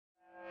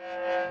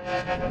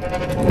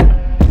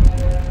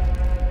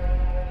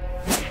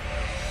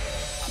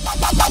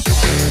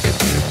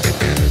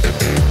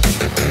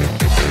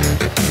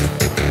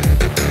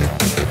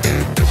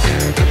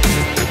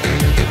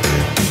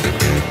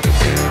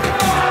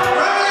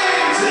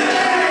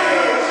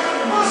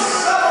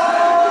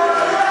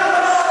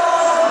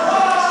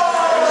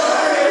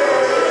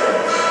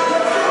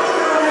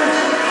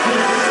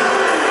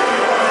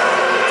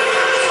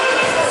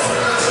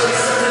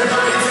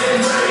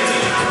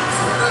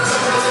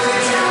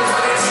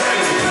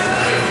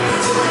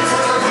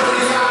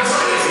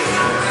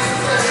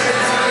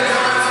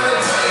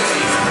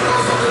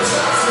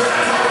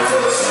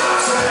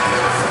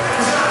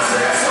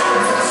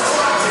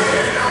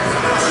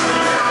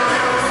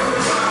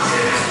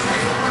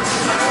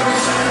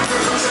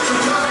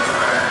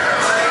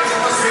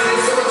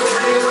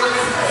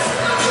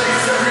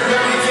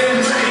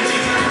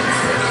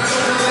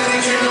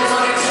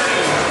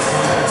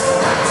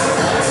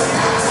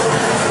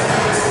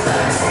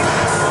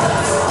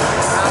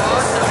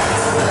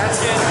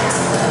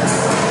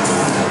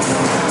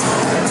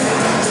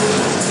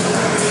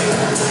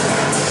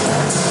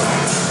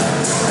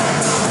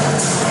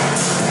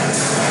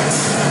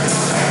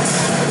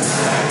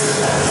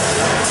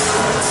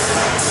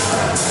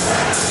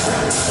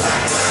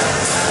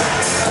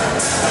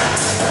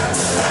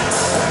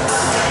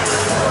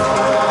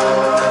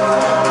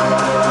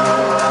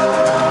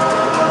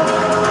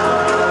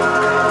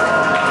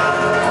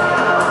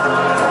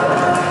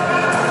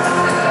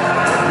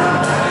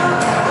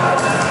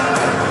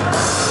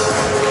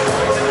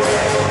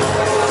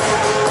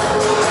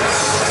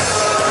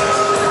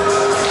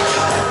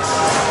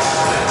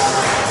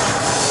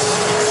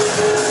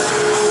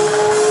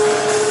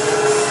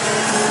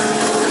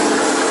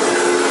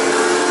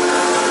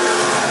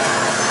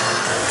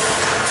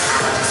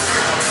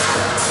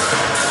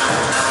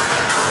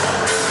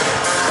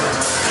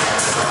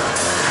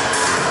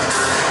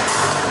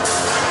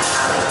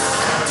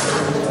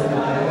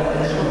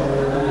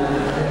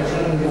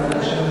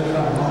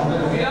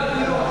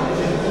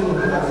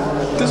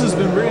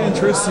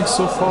Interesting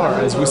so far,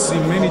 as we see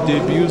many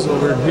debuts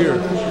over here.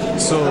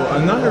 So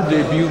another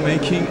debut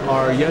making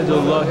are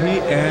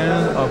Yadullahi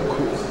and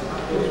Abkoo.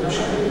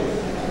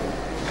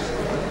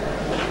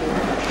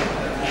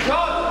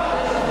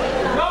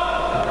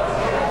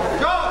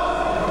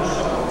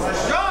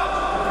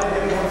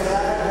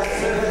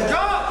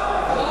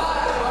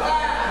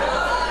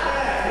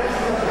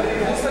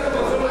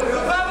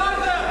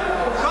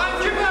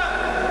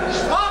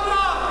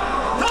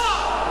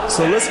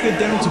 So let's get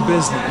down to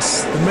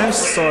business. The match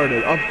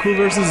started. Abkoo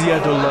versus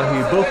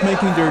Yadullahi, both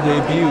making their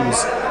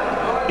debuts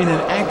in an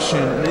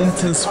an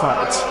intense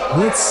fight.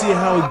 Let's see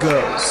how it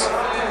goes.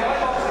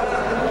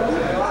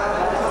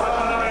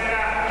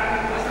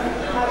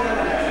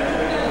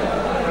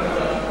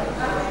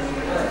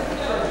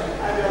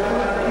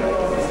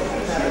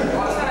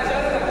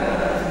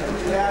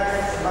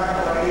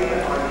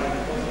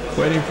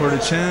 Waiting for the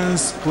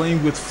chance,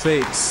 playing with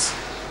fakes.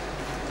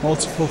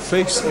 Multiple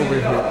fakes over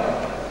here.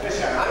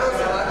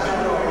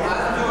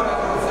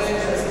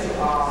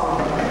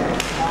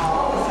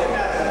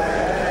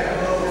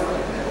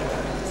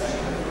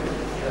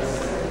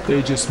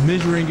 They're just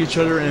measuring each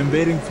other and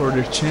waiting for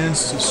their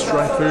chance to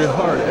strike very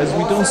hard, as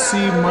we don't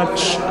see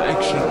much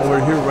action over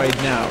here right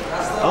now.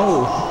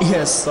 Oh,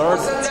 yes,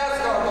 started.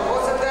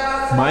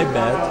 My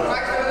bad.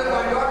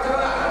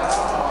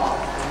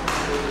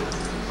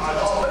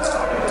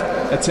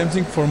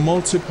 Attempting for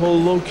multiple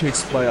low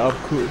kicks by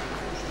Abkoo.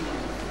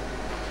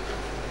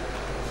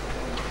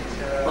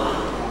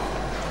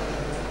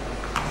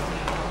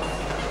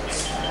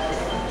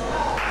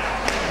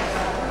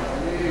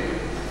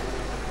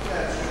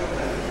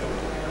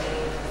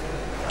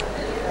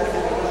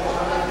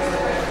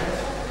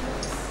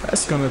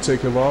 That's gonna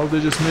take a while.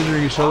 They're just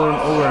measuring each other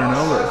over and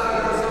over.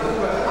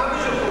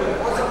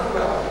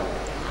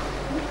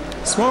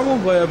 Smart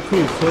move by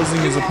Abkoo, closing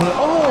his opponent.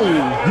 Oh,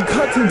 he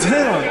cut him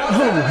down.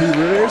 Oh, he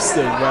reversed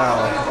it.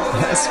 Wow,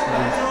 that's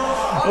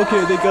funny.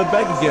 Okay, they got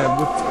back again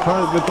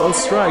with all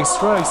strikes,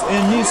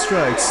 and knee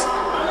strikes.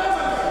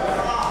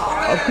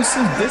 Abkoo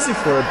seems dizzy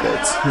for a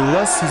bit. He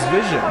lost his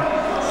vision.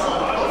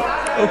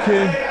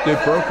 Okay, they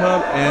broke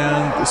up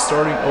and they're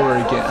starting over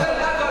again.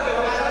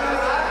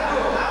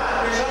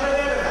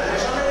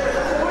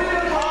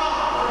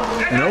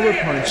 An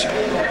overpunch,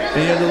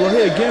 and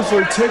Yadullahi again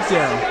for a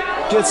takedown.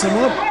 Gets him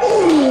up.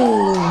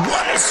 Oh,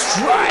 what a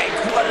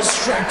strike! What a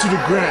strike to the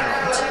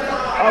ground.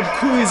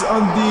 Abkoo is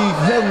on the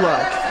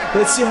headlock.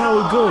 Let's see how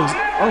it goes.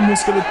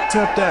 Almost gonna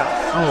tap out.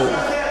 Oh,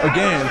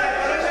 again.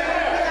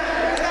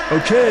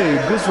 Okay,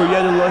 good for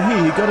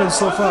Yadullahi. He got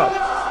himself up.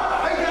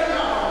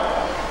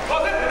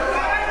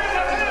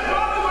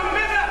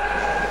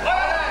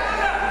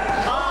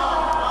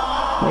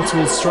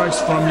 Multiple strikes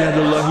from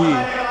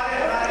Yadullahi.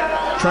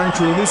 Trying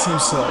to release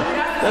himself.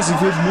 That's a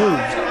good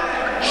move.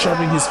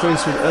 Shoving his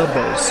face with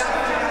elbows.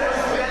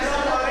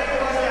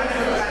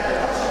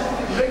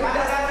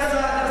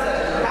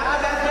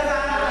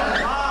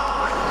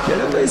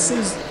 Yadullahi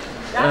seems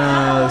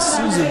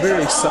Seems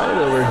very excited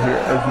over here.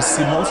 We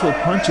see multiple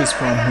punches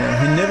from him.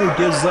 He never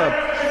gives up.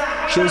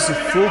 Shows the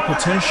full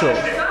potential.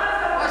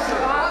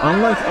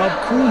 Unlike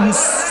Abkoo, he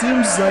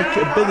seems like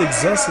a bit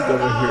exhausted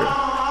over here,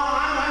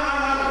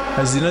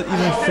 as he's not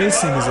even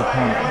facing his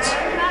opponent.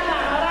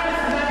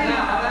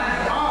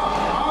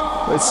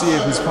 Let's see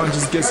if his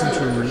punches gets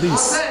into a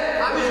release.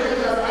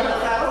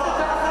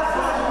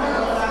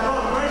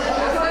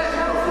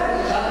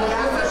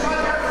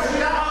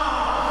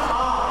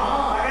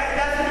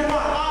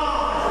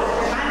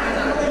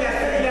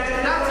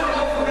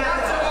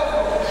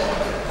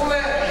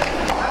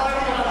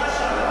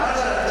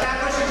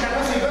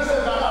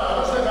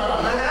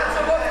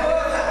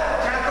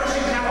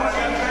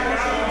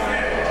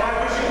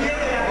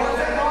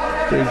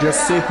 They're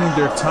just taking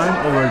their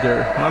time over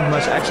there. Not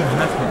much action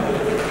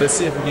happening. Let's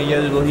see if we can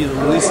get Yadullahi to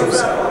release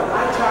himself.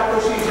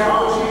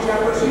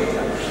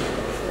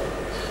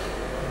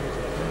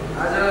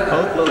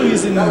 Although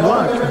he's in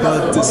luck,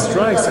 but the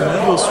strikes and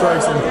elbow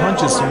strikes and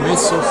punches he made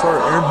so far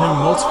earned him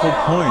multiple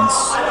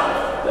points.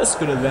 That's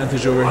good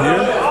advantage over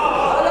here.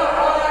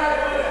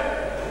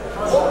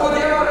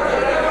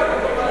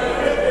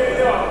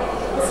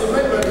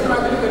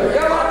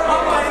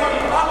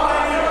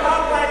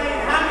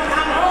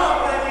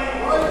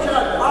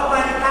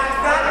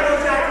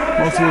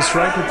 Multiple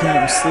strike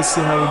attempts. Let's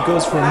see how it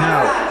goes for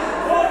now.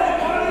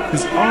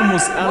 He's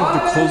almost out of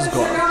the close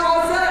guard.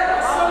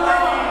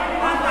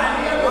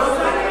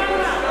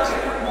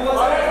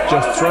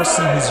 Just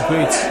thrusting his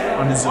weight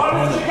on his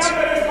opponent.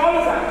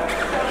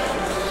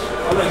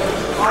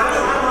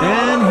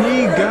 And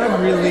he got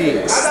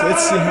released.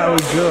 Let's see how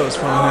it goes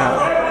from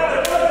now.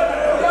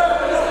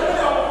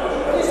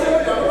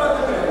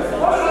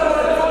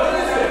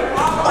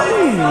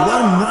 Oh,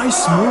 what a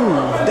nice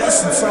move.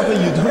 That's something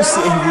you don't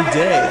see every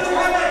day.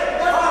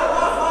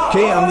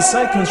 Okay, on the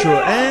side control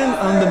and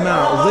on the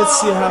mount. Let's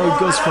see how it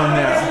goes from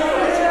now.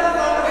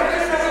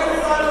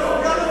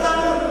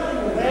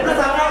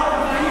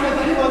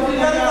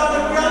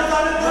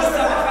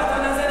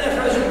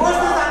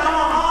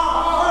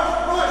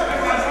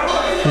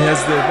 He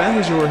has the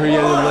advantage over here,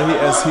 Yadullahi,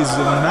 as he's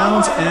the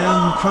mount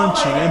and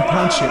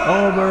punching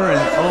over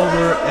and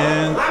over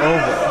and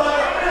over.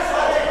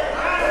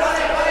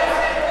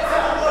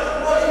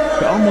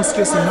 He almost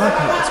gets a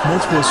knockout.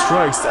 Multiple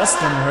strikes, that's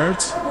gonna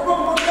hurt.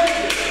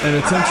 And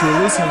attempt to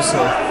release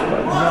himself,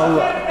 but no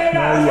luck, no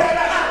luck.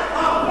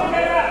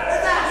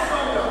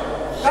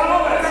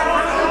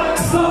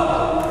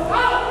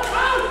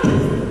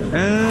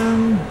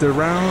 And the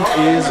round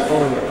is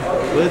over.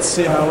 Let's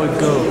see how it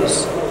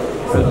goes.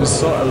 But we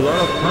saw a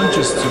lot of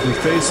punches to the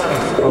face of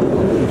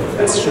Abkoo.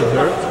 That should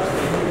hurt.